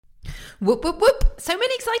Whoop, whoop, whoop. So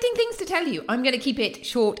many exciting things to tell you. I'm going to keep it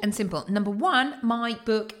short and simple. Number one, my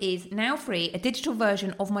book is now free, a digital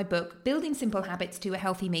version of my book, Building Simple Habits to a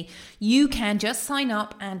Healthy Me. You can just sign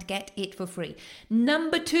up and get it for free.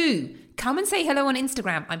 Number two, come and say hello on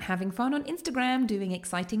Instagram. I'm having fun on Instagram doing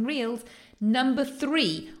exciting reels. Number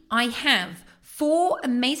three, I have 4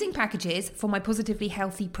 amazing packages for my Positively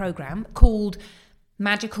Healthy program called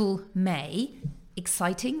Magical May.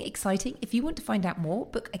 Exciting. If you want to find out more,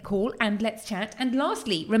 book a call and let's chat. And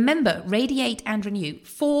lastly, remember, Radiate and Renew.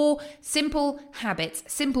 4 simple habits,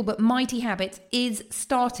 simple but mighty habits, is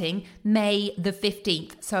starting May the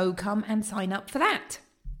 15th. So come and sign up for that.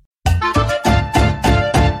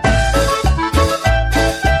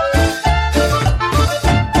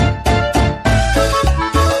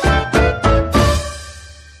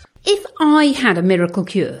 If I had a miracle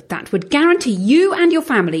cure that would guarantee you and your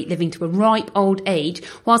family living to a ripe old age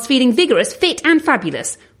whilst feeling vigorous, fit and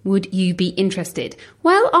fabulous, would you be interested?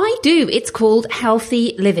 Well, I do. It's called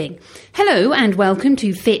Healthy Living. Hello and welcome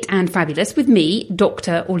to Fit and Fabulous with me,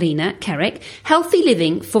 Dr. Orlena Kerrick. Healthy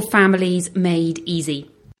Living for Families Made Easy.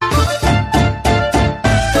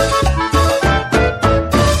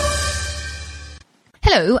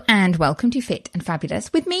 Hello and welcome to Fit and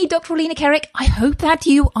Fabulous with me, Dr. Orlena Kerrick. I hope that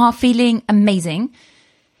you are feeling amazing.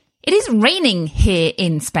 It is raining here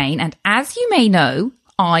in Spain, and as you may know,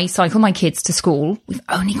 I cycle my kids to school. We've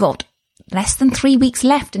only got less than 3 weeks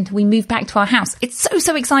left until we move back to our house. It's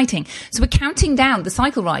so exciting. So we're counting down the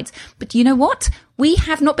cycle rides. But you know what? We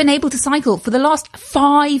have not been able to cycle for the last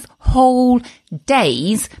 5 whole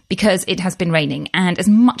days because it has been raining. And as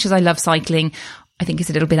much as I love cycling, I think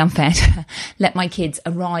it's a little bit unfair to let my kids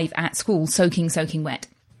arrive at school soaking wet.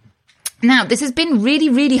 Now, this has been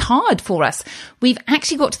really hard for us. We've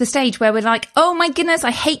actually got to the stage where we're like, oh my goodness,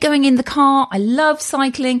 I hate going in the car. I love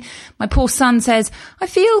cycling. My poor son says, I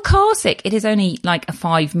feel car sick. It is only like a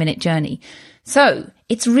 5-minute journey. So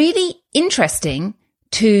it's really interesting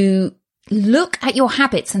to look at your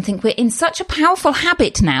habits and think we're in such a powerful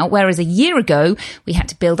habit now, whereas a year ago we had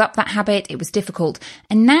to build up that habit. It was difficult.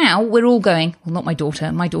 And now we're all going, well, not my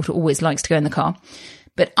daughter. My daughter always likes to go in the car.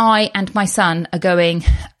 But I and my son are going,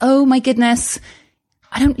 oh my goodness,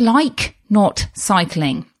 I don't like not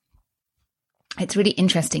cycling. It's really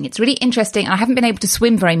interesting. I haven't been able to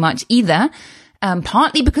swim very much either.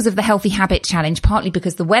 Partly because of the Healthy Habit Challenge, partly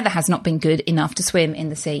because the weather has not been good enough to swim in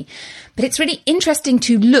the sea. But it's really interesting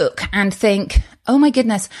to look and think, oh my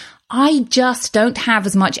goodness, I just don't have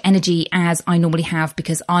as much energy as I normally have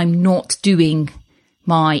because I'm not doing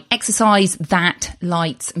my exercise that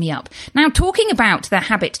lights me up. Now, talking about the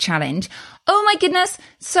Habit Challenge, oh my goodness,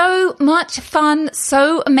 so much fun,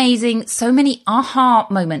 so amazing, so many aha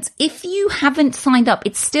moments. If you haven't signed up,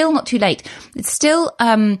 it's still not too late. It's still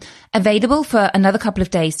available for another couple of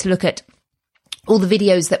days to look at all the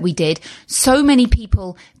videos that we did. So many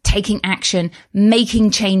people taking action, making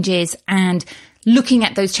changes and looking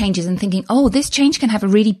at those changes and thinking, oh, this change can have a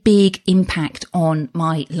really big impact on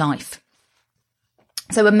my life.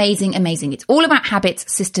 So amazing. It's all about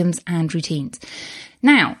habits, systems and routines.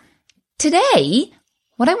 Now, today,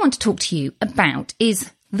 what I want to talk to you about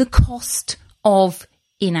is the cost of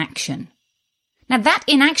inaction. Now, that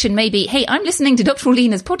inaction may be, hey, I'm listening to Dr.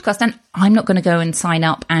 Orlena's podcast and I'm not going to go and sign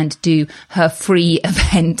up and do her free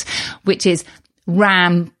event, which is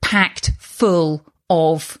ram-packed full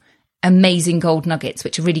of amazing gold nuggets,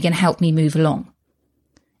 which are really going to help me move along.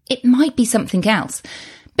 It might be something else.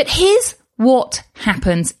 But here's what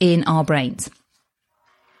happens in our brains.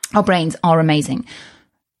 Our brains are amazing,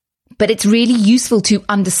 but it's really useful to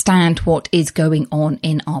understand what is going on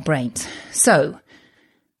in our brains. So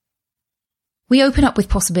we open up with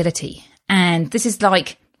possibility, and this is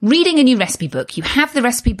like reading a new recipe book. You have the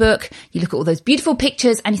recipe book, you look at all those beautiful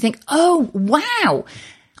pictures and you think, oh, wow,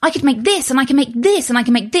 I could make this and I can make this and I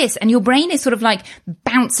can make this. And your brain is sort of like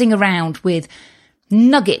bouncing around with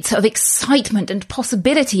nuggets of excitement and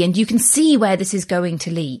possibility, and you can see where this is going to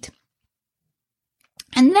lead.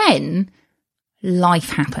 And then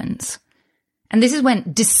life happens. And this is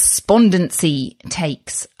when despondency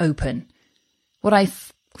takes open, what I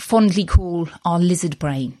fondly call our lizard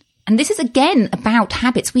brain. And this is again about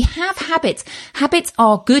habits. We have habits. Habits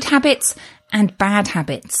are good habits and bad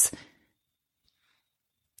habits.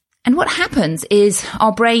 And what happens is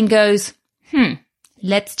our brain goes,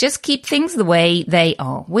 let's just keep things the way they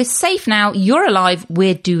are. We're safe now. You're alive.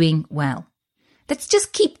 We're doing well. Let's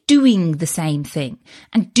just keep doing the same thing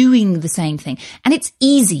and doing the same thing. And it's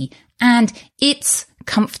easy and it's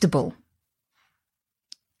comfortable.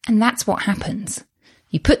 And that's what happens.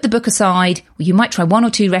 You put the book aside, or you might try 1 or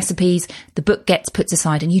 2 recipes, the book gets put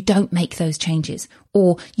aside and you don't make those changes.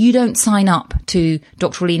 Or you don't sign up to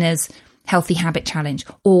Dr. Alina's Healthy Habit Challenge,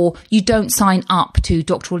 or you don't sign up to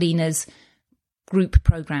Dr. Alina's group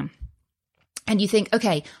program. And you think,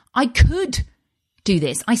 okay, I could do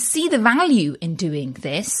this. I see the value in doing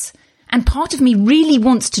this. And part of me really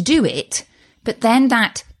wants to do it. But then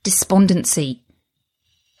that despondency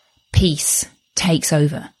piece takes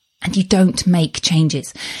over and you don't make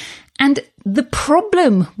changes. And the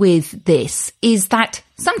problem with this is that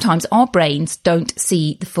sometimes our brains don't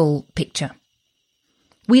see the full picture.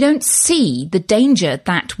 We don't see the danger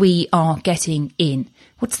that we are getting in.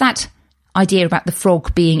 What's that idea about the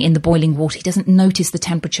frog being in the boiling water? He doesn't notice the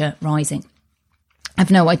temperature rising. I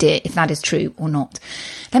have no idea if that is true or not.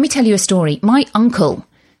 Let me tell you a story. My uncle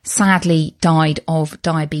sadly died of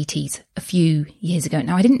diabetes a few years ago.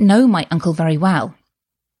 Now, I didn't know my uncle very well,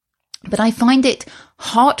 but I find it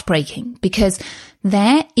heartbreaking because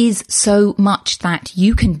there is so much that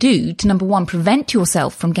you can do to, number one, prevent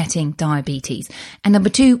yourself from getting diabetes. And number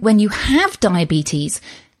two, when you have diabetes,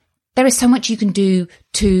 there is so much you can do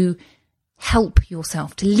to help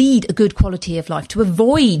yourself, to lead a good quality of life, to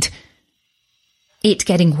avoid it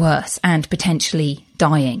getting worse and potentially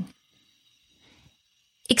dying.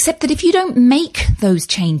 Except that if you don't make those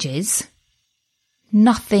changes,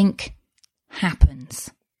 nothing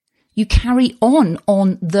happens. You carry on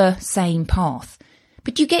the same path.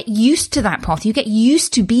 But you get used to that path. You get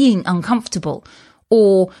used to being uncomfortable,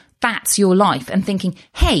 or that's your life, and thinking,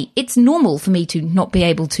 hey, it's normal for me to not be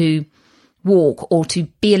able to walk or to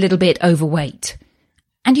be a little bit overweight.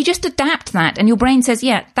 And you just adapt that, and your brain says,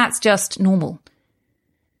 yeah, that's just normal.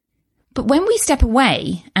 But when we step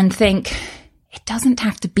away and think, it doesn't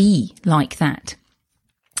have to be like that.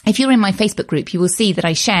 If you're in my Facebook group, you will see that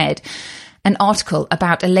I shared an article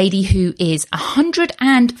about a lady who is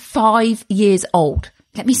 105 years old.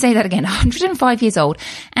 Let me say that again, 105 years old.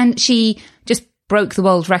 And she just broke the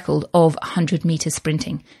world record of 100 meters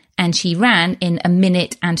sprinting. And she ran in 1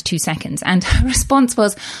 minute and 2 seconds. And her response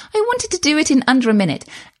was, I wanted to do it in under a minute.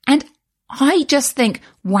 And I just think,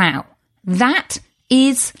 wow, that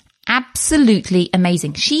is absolutely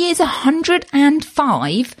amazing. She is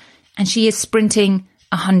 105 and she is sprinting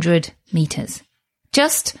 100 meters.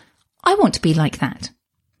 I want to be like that.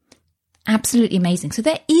 Absolutely amazing. So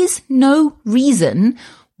there is no reason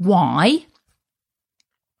why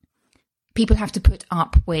people have to put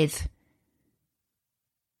up with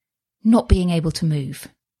not being able to move,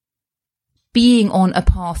 being on a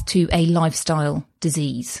path to a lifestyle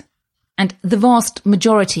disease. And the vast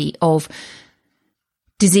majority of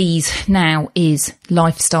disease now is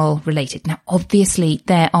lifestyle related. Now, obviously,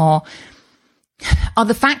 there are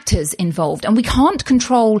other factors involved and we can't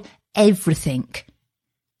control everything.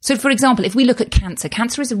 So, for example, if we look at cancer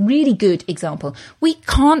is a really good example. We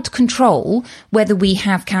can't control whether we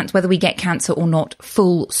have cancer, whether we get cancer or not,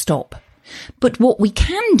 full stop. But what we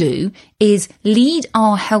can do is lead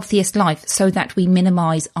our healthiest life so that we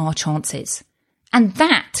minimize our chances. And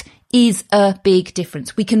that is a big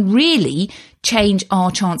difference. We can really change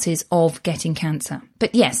our chances of getting cancer.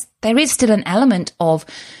 But yes, there is still an element of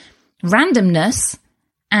randomness,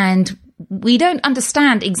 and we don't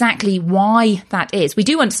understand exactly why that is. We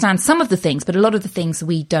do understand some of the things, but a lot of the things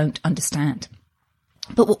we don't understand.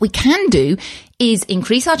 But what we can do is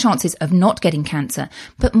increase our chances of not getting cancer.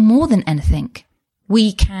 But more than anything,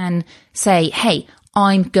 we can say, hey,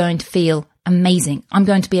 I'm going to feel amazing. I'm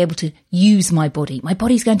going to be able to use my body. My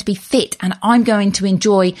body's going to be fit and I'm going to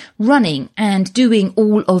enjoy running and doing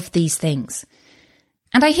all of these things.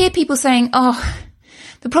 And I hear people saying, oh,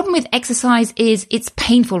 the problem with exercise is it's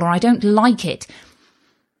painful or I don't like it.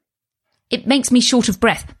 It makes me short of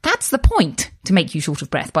breath. That's the point, to make you short of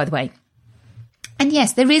breath, by the way. And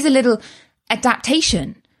yes, there is a little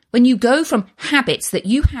adaptation when you go from habits that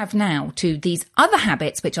you have now to these other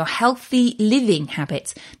habits, which are healthy living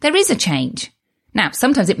habits. There is a change. Now,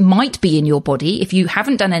 sometimes it might be in your body. If you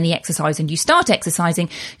haven't done any exercise and you start exercising,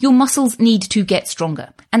 your muscles need to get stronger.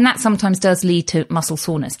 And that sometimes does lead to muscle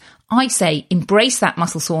soreness. I say embrace that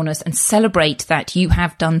muscle soreness and celebrate that you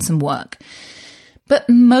have done some work. But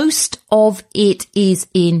most of it is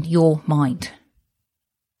in your mind.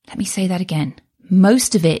 Let me say that again.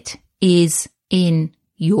 Most of it is in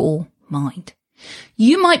your mind.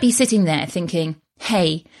 You might be sitting there thinking,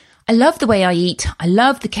 hey, I love the way I eat. I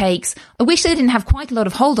love the cakes. I wish they didn't have quite a lot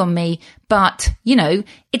of hold on me, but, you know,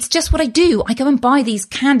 it's just what I do. I go and buy these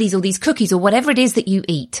candies or these cookies or whatever it is that you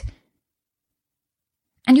eat.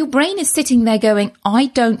 And your brain is sitting there going, I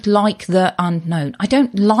don't like the unknown. I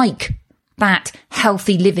don't like that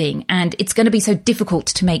healthy living and it's going to be so difficult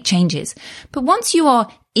to make changes. But once you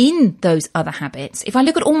are in those other habits, if I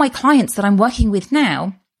look at all my clients that I'm working with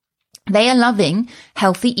now, they are loving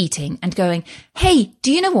healthy eating and going, hey,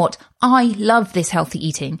 do you know what? I love this healthy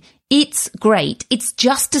eating. It's great. It's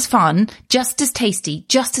just as fun, just as tasty,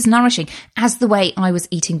 just as nourishing as the way I was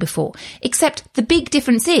eating before. Except the big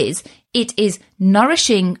difference is it is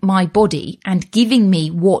nourishing my body and giving me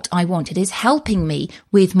what I want. It is helping me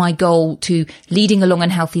with my goal to leading a long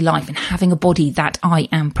and healthy life and having a body that I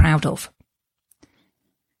am proud of.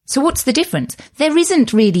 So what's the difference? There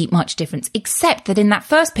isn't really much difference, except that in that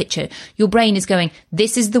first picture, your brain is going,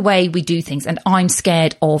 this is the way we do things and I'm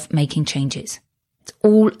scared of making changes. It's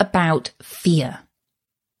all about fear.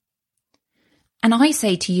 And I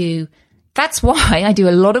say to you, that's why I do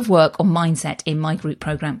a lot of work on mindset in my group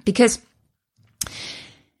program, because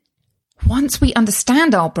once we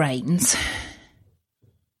understand our brains,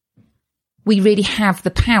 we really have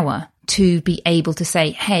the power to be able to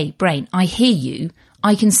say, hey, brain, I hear you.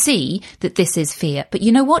 I can see that this is fear, but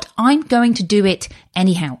you know what? I'm going to do it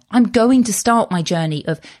anyhow. I'm going to start my journey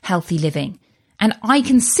of healthy living. And I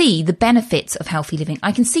can see the benefits of healthy living.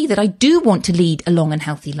 I can see that I do want to lead a long and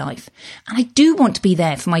healthy life. And I do want to be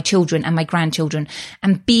there for my children and my grandchildren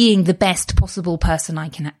and being the best possible person I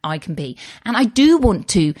can be. And I do want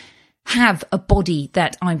to have a body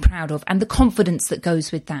that I'm proud of and the confidence that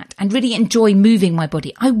goes with that and really enjoy moving my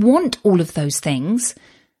body. I want all of those things.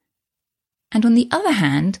 And on the other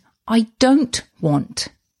hand, I don't want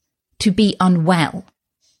to be unwell.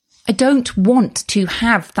 I don't want to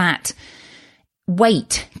have that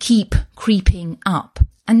weight keep creeping up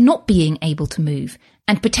and not being able to move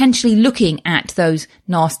and potentially looking at those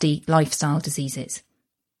nasty lifestyle diseases.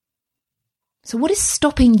 So what is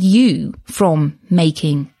stopping you from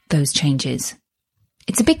making those changes?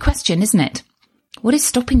 It's a big question, isn't it? What is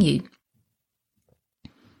stopping you?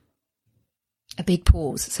 A big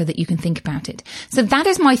pause so that you can think about it. So that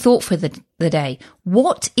is my thought for the day.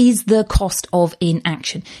 What is the cost of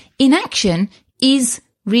inaction? Inaction is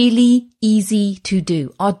really easy to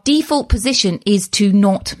do. Our default position is to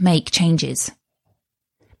not make changes.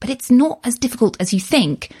 But it's not as difficult as you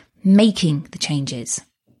think making the changes.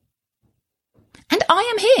 And I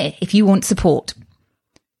am here if you want support.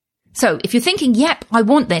 So if you're thinking, yep, I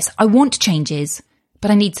want this, I want changes,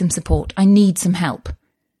 but I need some support, I need some help.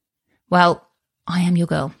 Well, I am your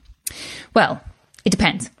girl. Well, it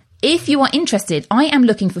depends. If you are interested, I am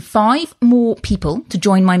looking for 5 more people to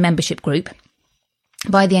join my membership group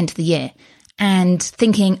by the end of the year, and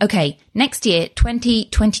thinking, okay, next year,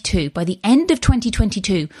 2022, by the end of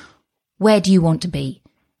 2022, where do you want to be?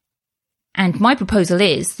 And my proposal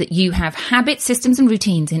is that you have habits, systems and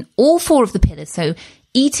routines in all 4 of the pillars. So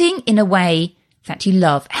eating in a way that you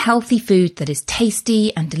love, healthy food that is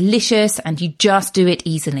tasty and delicious and you just do it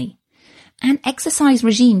easily. An exercise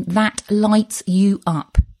regime that lights you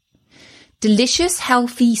up. Delicious,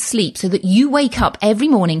 healthy sleep so that you wake up every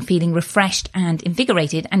morning feeling refreshed and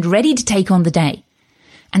invigorated and ready to take on the day.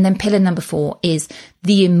 And then pillar number 4 is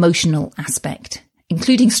the emotional aspect,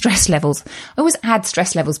 including stress levels. I always add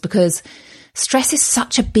stress levels because stress is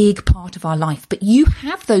such a big part of our life, but you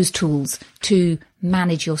have those tools to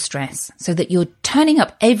manage your stress so that you're turning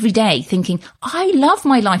up every day thinking, I love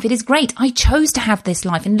my life. It is great. I chose to have this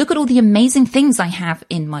life and look at all the amazing things I have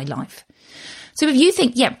in my life. So if you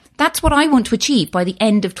think, yeah, that's what I want to achieve by the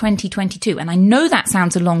end of 2022, and I know that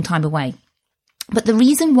sounds a long time away, but the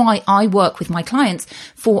reason why I work with my clients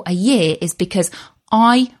for a year is because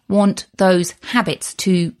I want those habits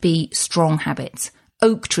to be strong habits,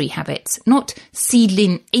 oak tree habits, not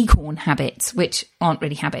seedling acorn habits, which aren't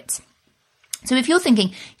really habits. So if you're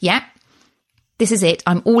thinking, yeah, this is it,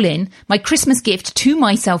 I'm all in. My Christmas gift to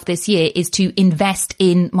myself this year is to invest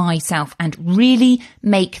in myself and really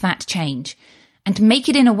make that change. And to make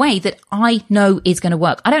it in a way that I know is going to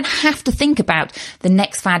work. I don't have to think about the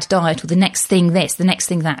next fad diet or the next thing this, the next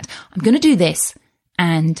thing that. I'm going to do this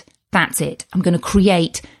and that's it. I'm going to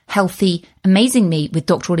create healthy, amazing me with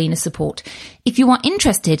Dr. Orlina's support. If you are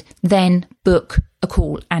interested, then book a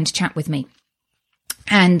call and chat with me.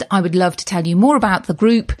 And I would love to tell you more about the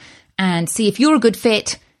group and see if you're a good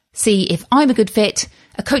fit, see if I'm a good fit.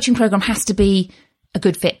 A coaching program has to be a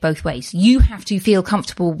good fit both ways. You have to feel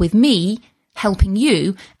comfortable with me helping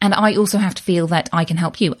you, and I also have to feel that I can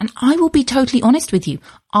help you. And I will be totally honest with you.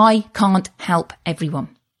 I can't help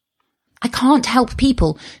everyone. I can't help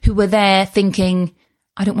people who were there thinking,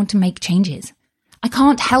 I don't want to make changes. I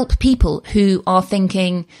can't help people who are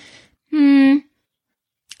thinking,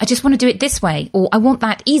 I just want to do it this way, or I want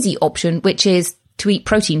that easy option, which is to eat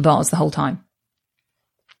protein bars the whole time.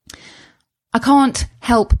 I can't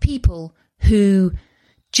help people who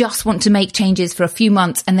just want to make changes for a few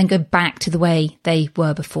months and then go back to the way they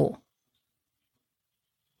were before.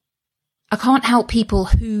 I can't help people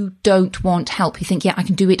who don't want help, who think, yeah, I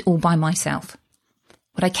can do it all by myself.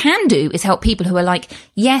 What I can do is help people who are like,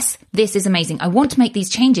 yes, this is amazing. I want to make these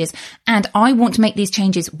changes, and I want to make these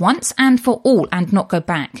changes once and for all and not go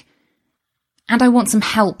back. And I want some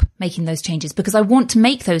help making those changes because I want to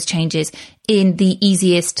make those changes in the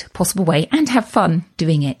easiest possible way and have fun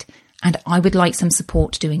doing it. And I would like some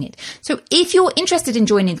support doing it. So if you're interested in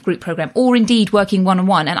joining the group program or indeed working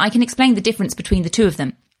one-on-one, and I can explain the difference between the two of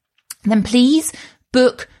them, then please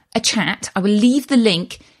book a chat. I will leave the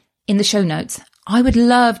link in the show notes. I would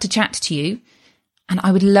love to chat to you, and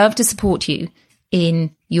I would love to support you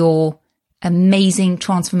in your amazing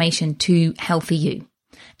transformation to healthy you.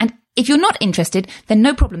 And if you're not interested, then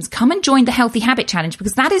no problems. Come and join the Healthy Habit Challenge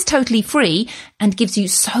because that is totally free and gives you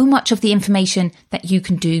so much of the information that you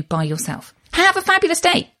can do by yourself. Have a fabulous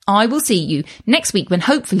day. I will see you next week when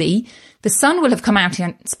hopefully the sun will have come out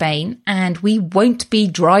in Spain and we won't be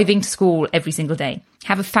driving to school every single day.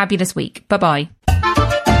 Have a fabulous week. Bye-bye.